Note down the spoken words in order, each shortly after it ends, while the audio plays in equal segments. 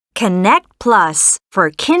Connect Plus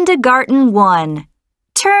for Kindergarten 1,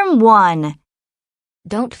 Term 1.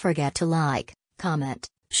 Don't forget to like, comment,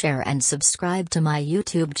 share and subscribe to my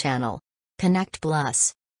YouTube channel, Connect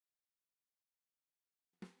Plus.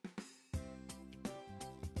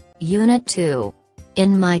 Unit 2.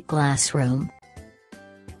 In my classroom.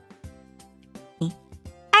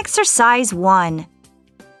 Exercise 1.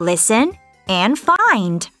 Listen and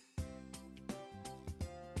find.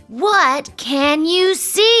 What can you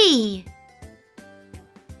see?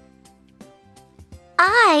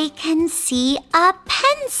 I can see a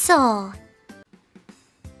pencil.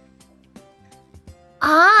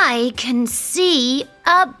 I can see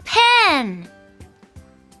a pen.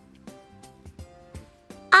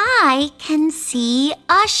 I can see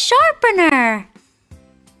a sharpener.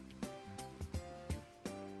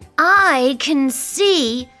 I can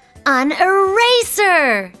see an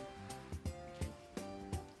eraser.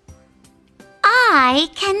 I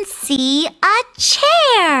can see a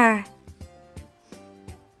chair.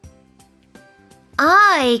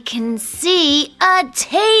 I can see a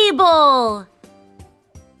table.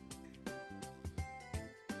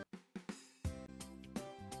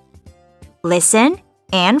 Listen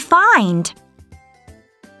and find.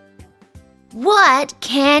 What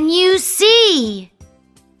can you see?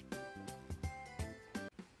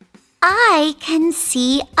 I can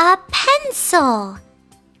see a pencil.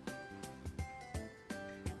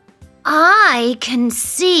 I can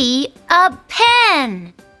see a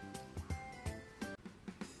pen.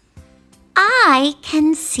 I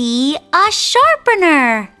can see a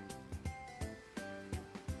sharpener.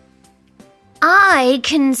 I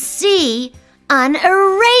can see an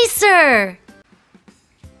eraser.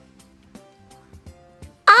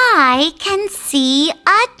 I can see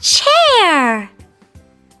a chair.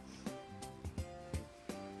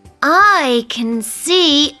 I can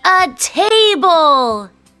see a table.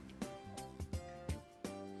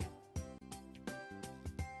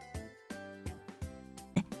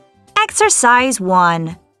 Exercise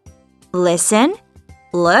 1. Listen,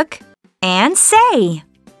 look, and say.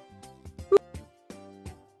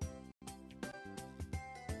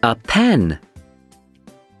 A pen.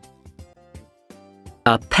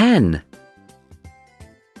 A pen.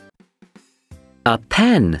 A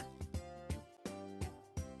pen.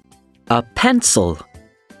 A pencil.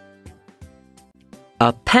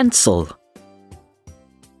 A pencil.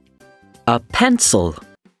 A pencil.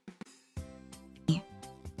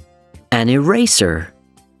 An eraser.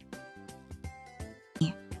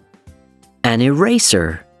 An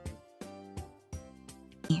eraser.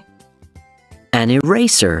 An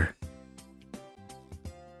eraser.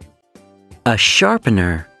 A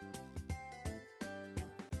sharpener.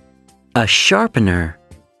 A sharpener.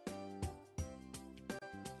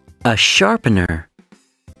 A sharpener.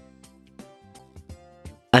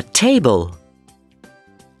 A table.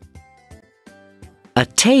 A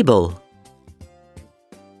table.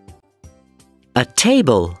 A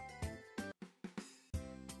table.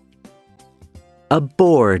 A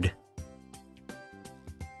board.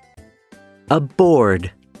 A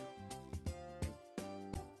board.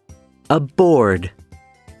 A board.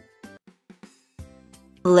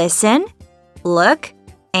 Listen, look,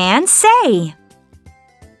 and say.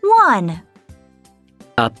 1.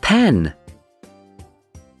 A pen.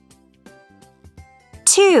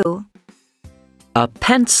 2. A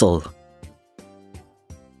pencil.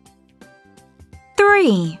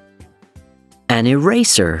 3. An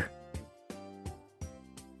eraser.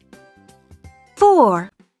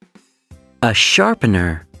 4. A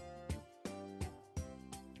sharpener.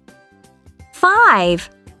 5.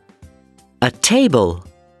 A table.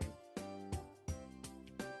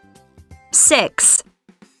 6.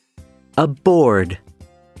 A board.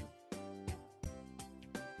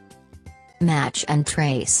 Match and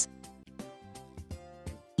trace.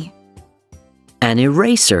 An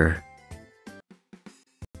eraser.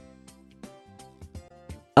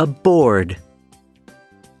 A board.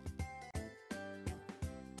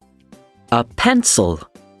 A pencil.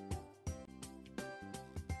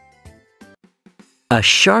 A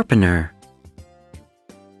sharpener.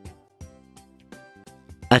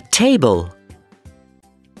 A table.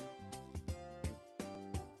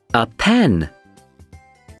 A pen.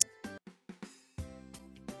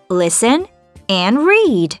 Listen and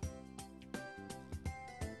read.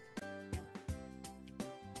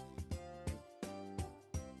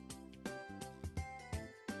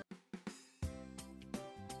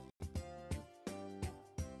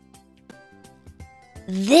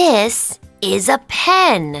 This is a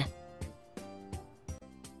pen.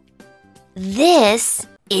 This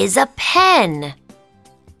is a pen.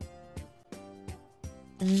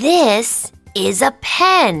 This is a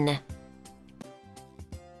pen.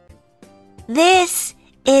 This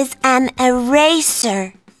is an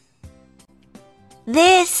eraser.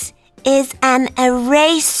 This is an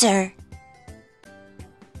eraser.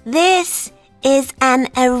 This is an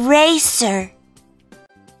eraser.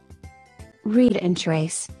 Read and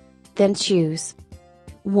trace. Then choose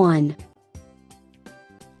 1.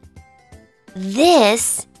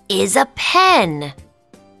 This is a pen.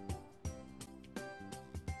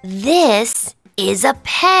 This is a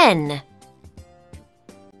pen.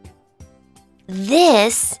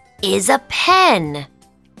 This is a pen.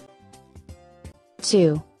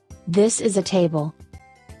 2. This is a table.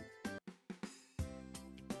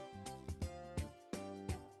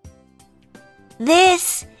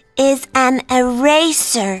 This is an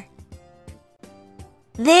eraser.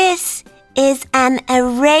 This is an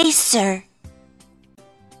eraser.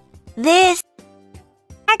 This.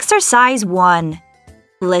 Exercise 1.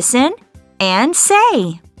 Listen and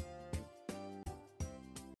say.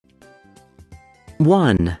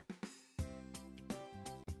 1.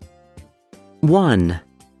 1.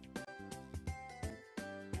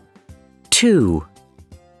 2.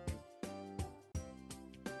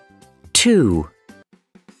 2.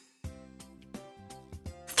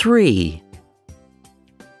 3.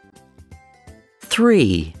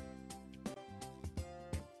 3.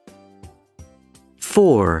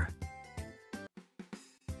 4.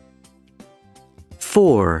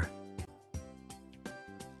 4.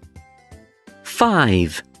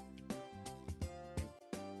 5.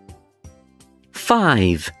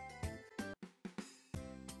 5.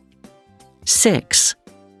 6.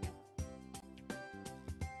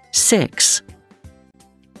 6.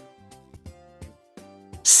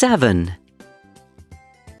 7.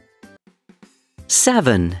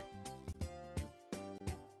 7.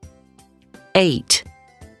 8.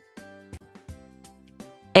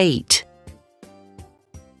 8.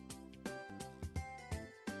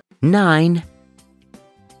 9.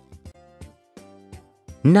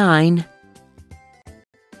 9.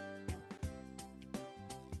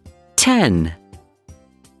 10.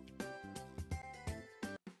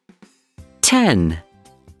 10.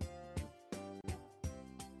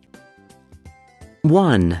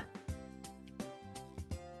 1.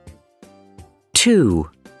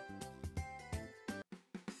 2.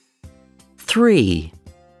 3.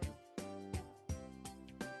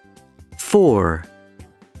 4.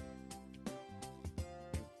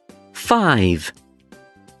 5.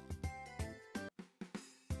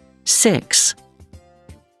 6.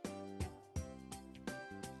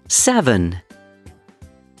 7.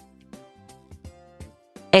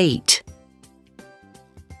 8.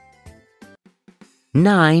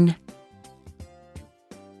 9.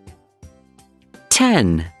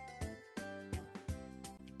 10.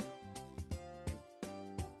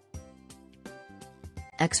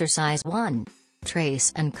 Exercise 1.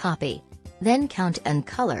 Trace and copy. Then count and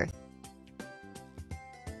color.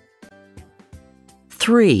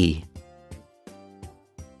 3.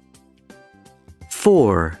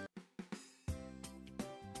 4.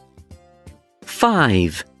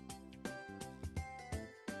 5.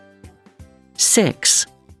 6.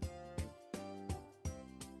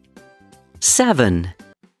 7.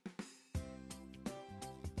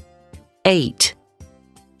 8.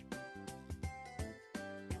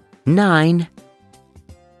 9.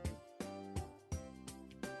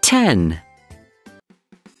 10.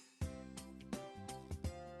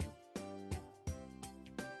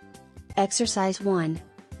 Exercise 1.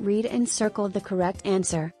 Read and circle the correct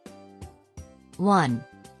answer. 1.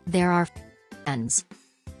 There are pens.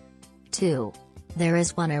 2. There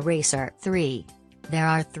is 1 eraser. 3. There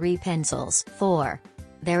are 3 pencils. 4.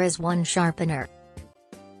 There is 1 sharpener.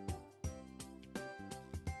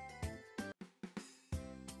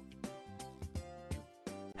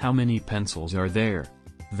 How many pencils are there?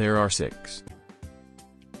 There are 6.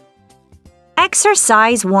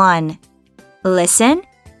 Exercise 1. Listen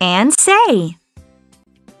and say.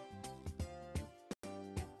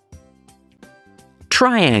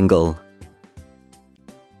 Triangle.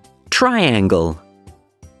 Triangle.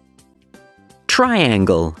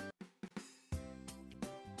 Triangle.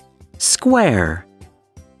 Square.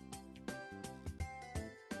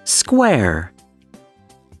 Square.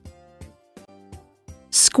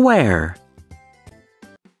 Square.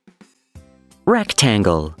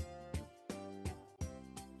 Rectangle.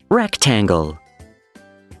 Rectangle.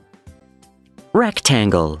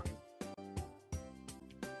 Rectangle.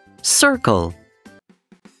 Circle.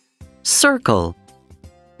 Circle.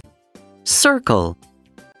 Circle.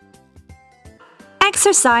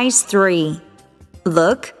 Exercise 3.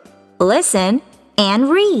 Look, listen, and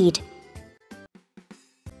read.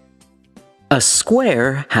 A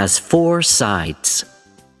square has 4 sides.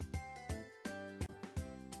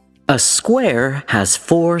 A square has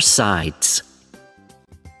 4 sides.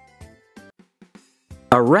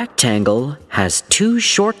 A rectangle has 2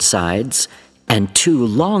 short sides and 2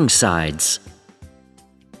 long sides.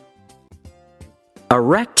 A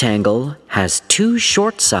rectangle has 2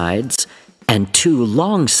 short sides and 2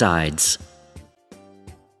 long sides.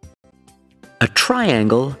 A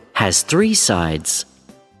triangle has 3 sides.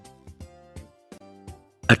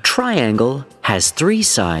 A triangle has 3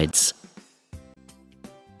 sides.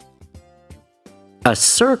 A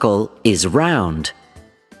circle is round.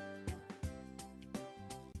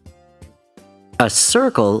 A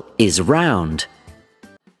circle is round.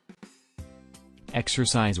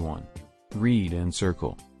 Exercise 1. Read and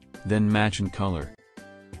circle. Then match in color.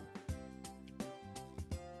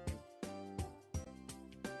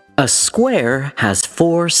 A square has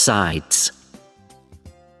 4 sides.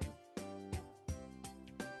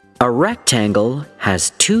 A rectangle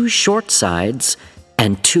has 2 short sides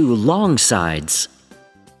and 2 long sides.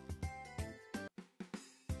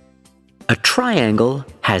 A triangle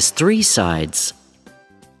has 3 sides.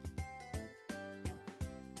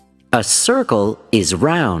 A circle is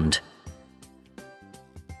round.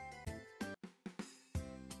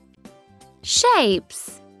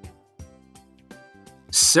 Shapes.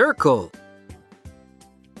 Circle.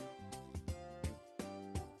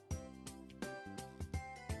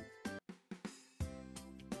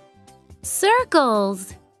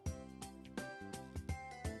 Circles.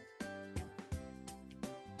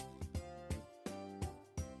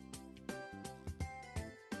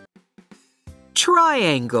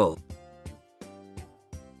 Triangle.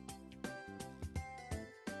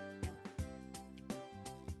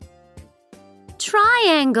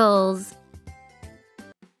 Triangles.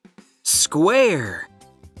 Square.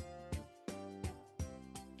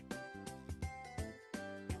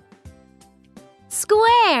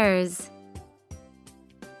 Squares.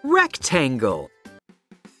 Rectangle.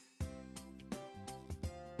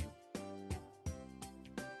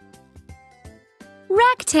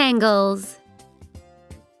 Rectangles.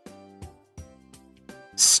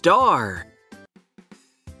 Star.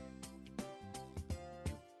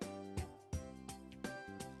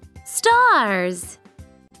 Stars.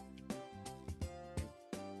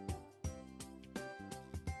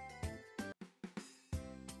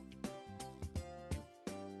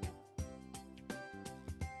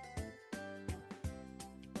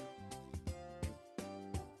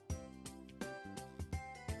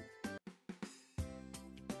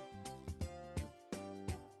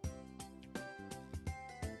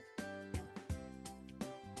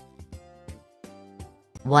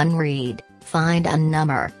 One. Read. Find a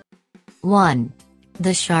number. 1.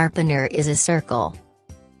 The sharpener is a circle.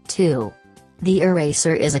 2. The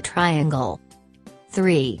eraser is a triangle.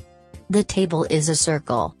 3. The table is a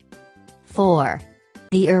circle. 4.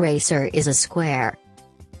 The eraser is a square.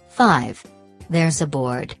 5. There's a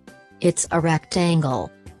board. It's a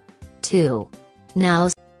rectangle. 2. Now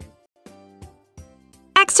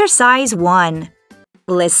Exercise 1.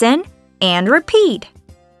 Listen and repeat.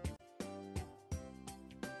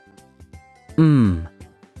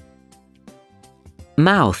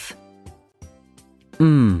 Mouth.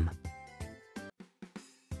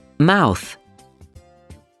 Mouth.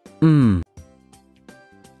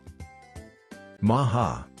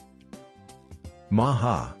 Maha.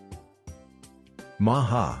 Maha.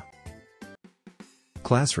 Maha.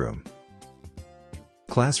 Classroom.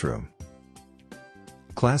 Classroom.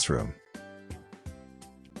 Classroom.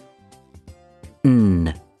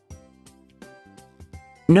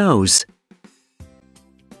 Nose.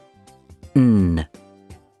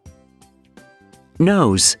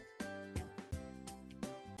 Nose.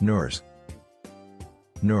 Nurse.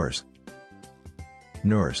 Nurse.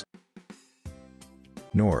 Nurse.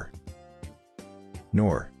 Nor.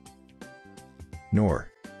 Nor.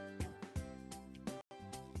 Nor.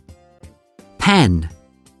 Pen.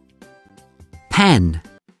 Pen.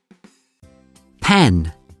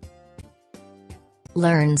 Pen.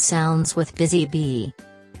 learn sounds with busy bee.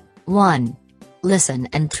 1. Listen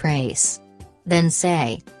and trace. Then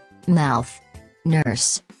say mouth,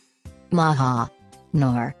 nurse, maha,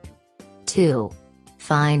 nor. 2.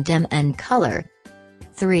 Find M and color.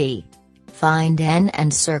 3. Find N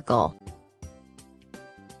and circle.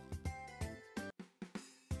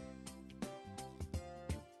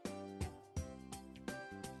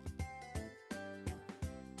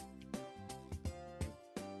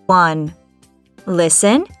 One.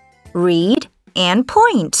 Listen, read, and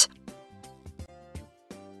point.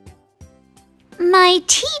 My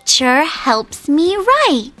teacher helps me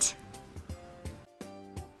write.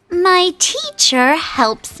 My teacher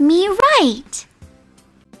helps me write.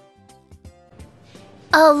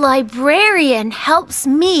 A librarian helps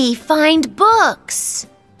me find books.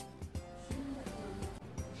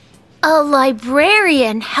 A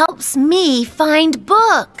librarian helps me find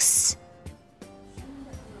books.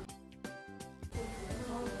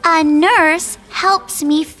 A nurse helps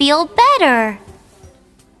me feel better.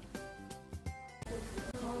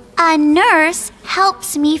 A nurse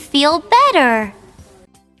helps me feel better.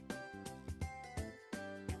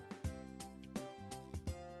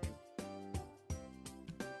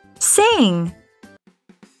 Sing.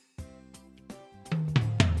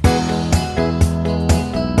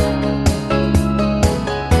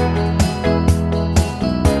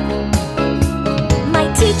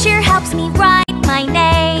 My teacher helps me write my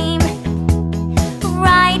name.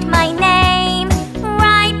 Write my name.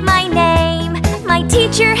 Write my name. My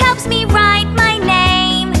teacher helps me write my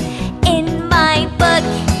name in my book.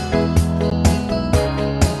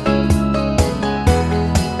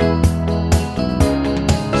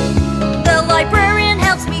 The librarian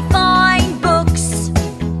helps me find books.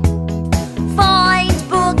 Find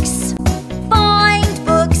books. Find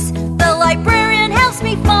books. The librarian helps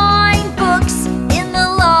me find books in the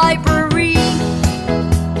library.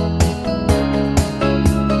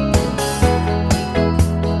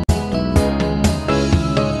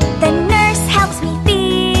 The nurse helps me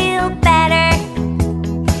feel better.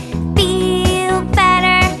 Feel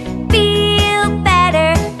better. Feel better.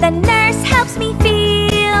 The nurse helps me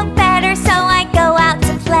feel better, so I go out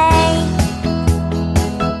to play.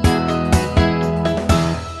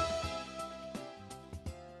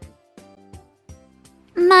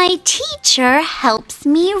 My teacher helps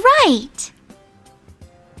me write.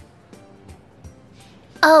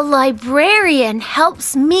 A librarian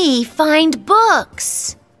helps me find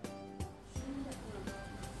books.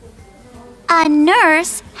 A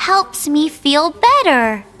nurse helps me feel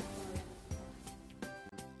better.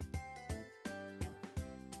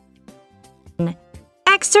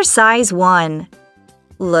 Exercise 1.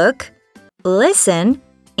 Look, listen,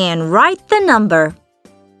 and write the number.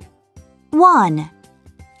 1,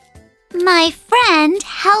 My friend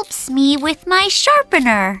helps me with my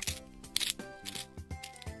sharpener.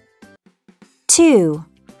 2,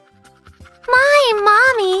 My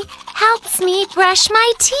mommy helps me brush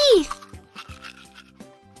my teeth.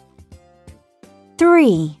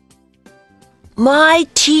 3, My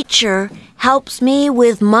teacher helps me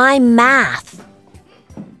with my math.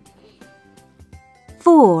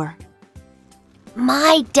 4,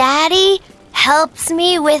 My daddy helps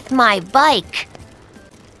me with my bike.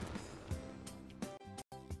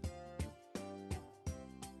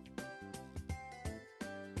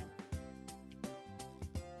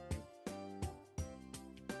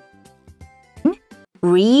 5.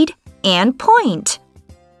 Read and point.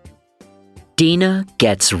 Dina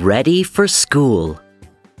gets ready for school.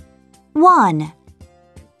 1,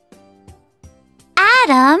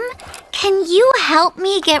 Adam, can you help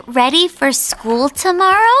me get ready for school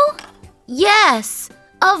tomorrow? Yes,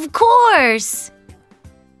 of course.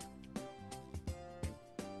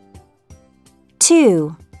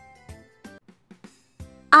 2,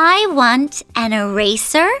 I want an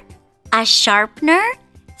eraser, a sharpener,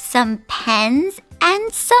 some pens,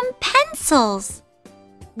 and some pencils.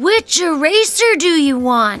 Which eraser do you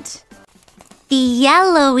want? The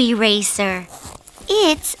yellow eraser.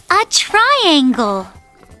 It's a triangle.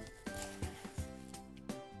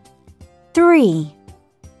 3,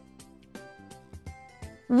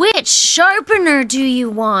 Which sharpener do you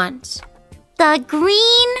want? The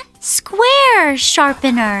green square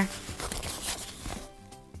sharpener.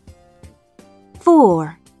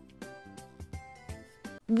 4,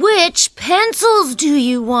 Which pencils do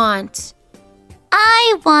you want?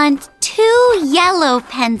 I want 2 yellow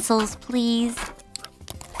pencils, please.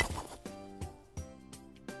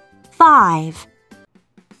 5,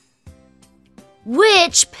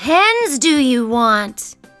 Which pens do you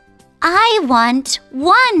want? I want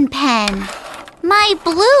 1 pen. My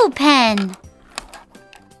blue pen.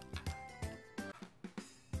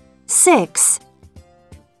 6,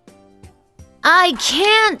 I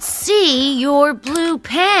can't see your blue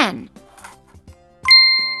pen.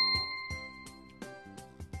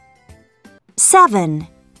 7,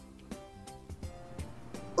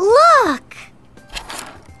 Look!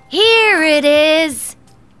 Here it is.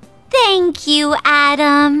 Thank you,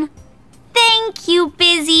 Adam. Thank you,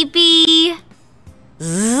 Busy Bee.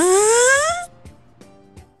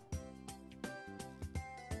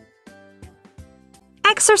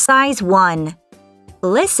 Exercise 1.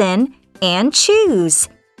 Listen and choose.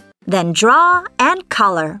 Then draw and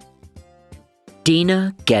color.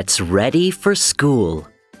 Dina gets ready for school.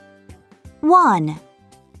 1.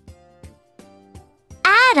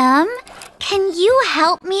 Adam, can you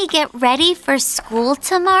help me get ready for school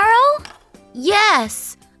tomorrow?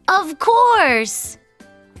 Yes, of course.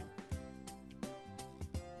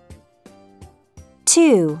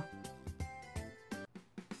 2.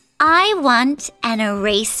 I want an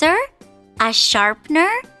eraser, a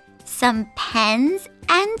sharpener, some pens,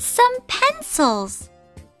 and some pencils.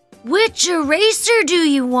 Which eraser do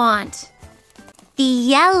you want? The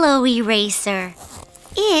yellow eraser.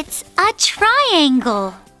 It's a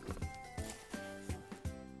triangle.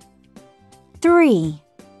 3.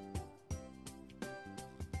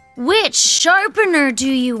 Which sharpener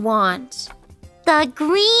do you want? The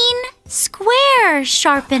green square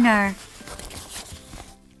sharpener.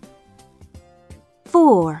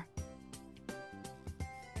 4.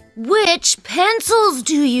 Which pencils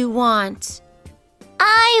do you want?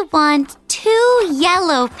 I want 2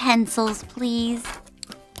 yellow pencils, please.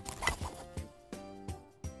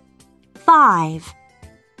 5.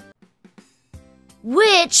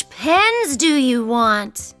 Which pens do you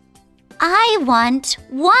want? I want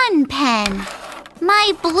 1 pen,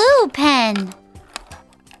 my blue pen.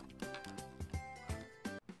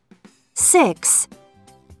 6.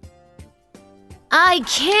 I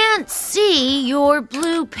can't see your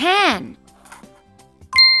blue pen.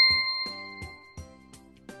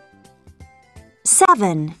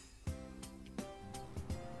 7.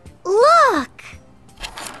 Look!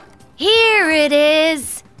 Here it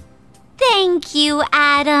is. Thank you,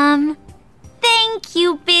 Adam. Thank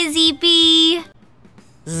you, Busy Bee.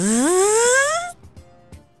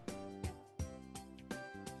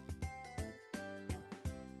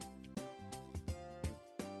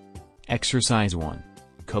 Exercise 1.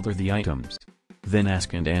 Color the items. Then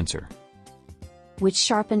ask and answer. Which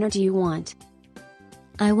sharpener do you want?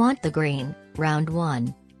 I want the green, round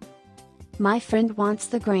one. My friend wants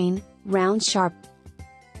the green, round sharp.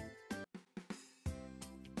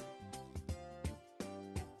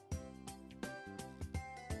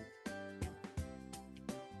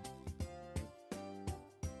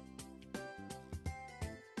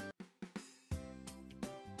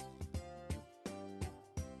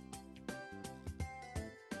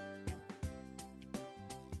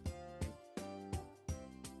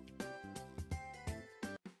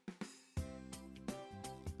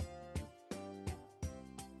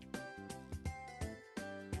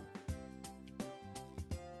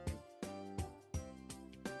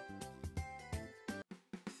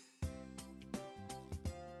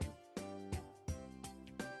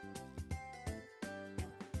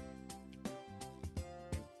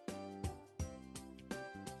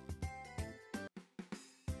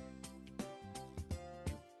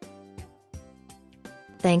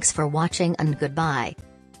 Thanks for watching and goodbye.